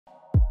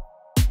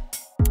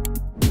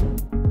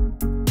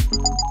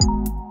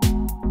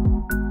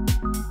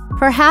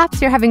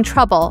Perhaps you're having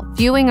trouble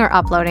viewing or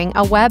uploading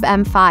a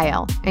WebM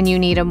file, and you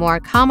need a more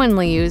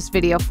commonly used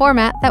video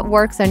format that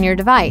works on your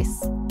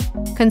device.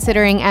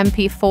 Considering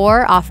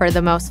MP4 offer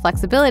the most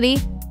flexibility,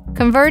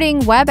 converting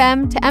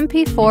WebM to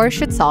MP4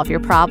 should solve your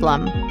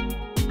problem.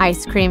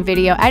 Icecream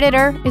Video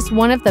Editor is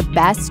one of the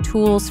best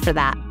tools for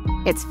that.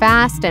 It's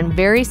fast and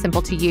very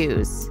simple to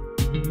use.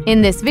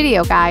 In this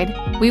video guide,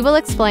 we will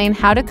explain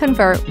how to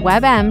convert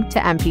WebM to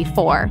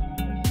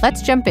MP4.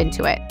 Let's jump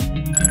into it.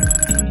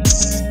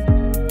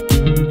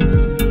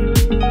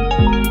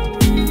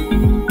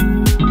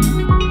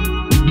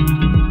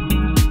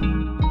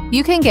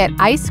 You can get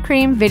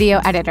Icecream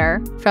Video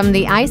Editor from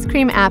the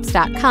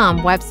icecreamapps.com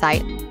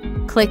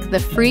website. Click the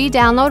free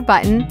download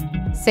button,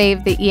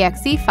 save the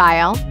exe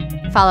file,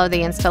 follow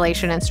the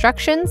installation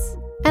instructions,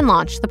 and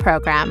launch the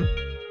program.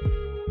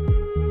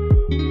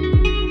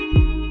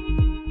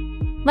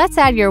 Let's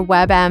add your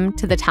WebM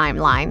to the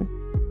timeline.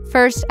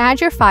 First,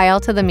 add your file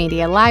to the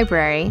media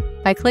library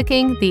by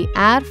clicking the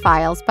Add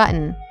Files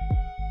button.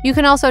 You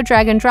can also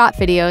drag and drop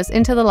videos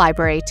into the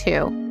library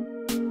too.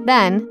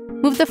 Then,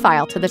 move the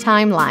file to the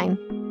timeline.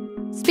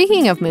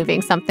 Speaking of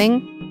moving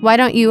something, why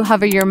don't you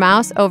hover your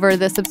mouse over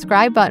the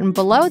subscribe button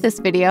below this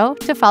video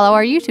to follow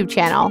our YouTube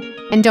channel?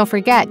 And don't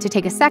forget to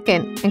take a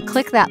second and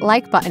click that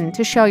like button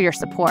to show your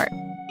support.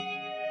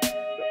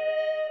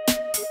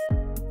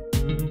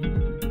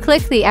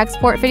 Click the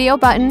Export Video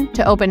button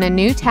to open a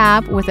new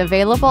tab with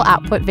available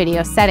output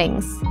video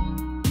settings.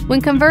 When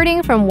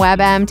converting from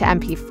WebM to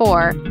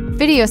MP4,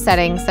 video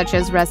settings such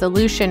as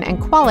resolution and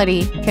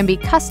quality can be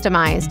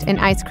customized in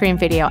Icecream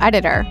Video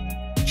Editor.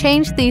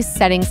 Change these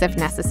settings if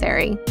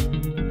necessary.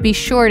 Be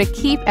sure to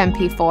keep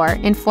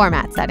MP4 in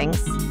format settings.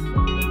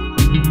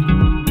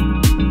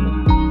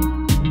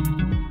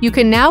 You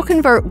can now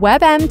convert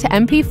WebM to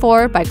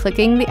MP4 by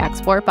clicking the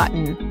Export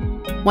button.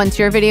 Once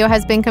your video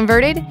has been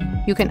converted,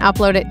 you can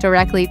upload it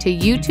directly to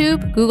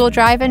YouTube, Google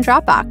Drive, and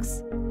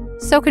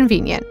Dropbox. So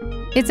convenient.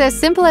 It's as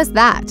simple as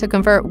that to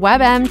convert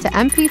WebM to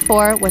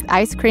MP4 with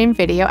Icecream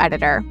Video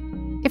Editor.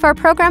 If our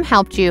program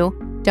helped you,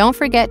 don't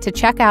forget to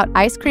check out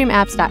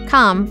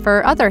icecreamapps.com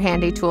for other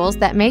handy tools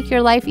that make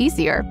your life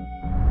easier.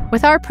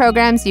 With our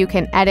programs, you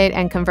can edit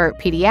and convert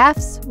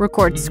PDFs,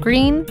 record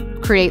screen,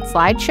 create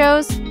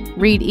slideshows,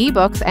 read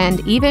ebooks, and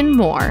even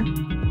more.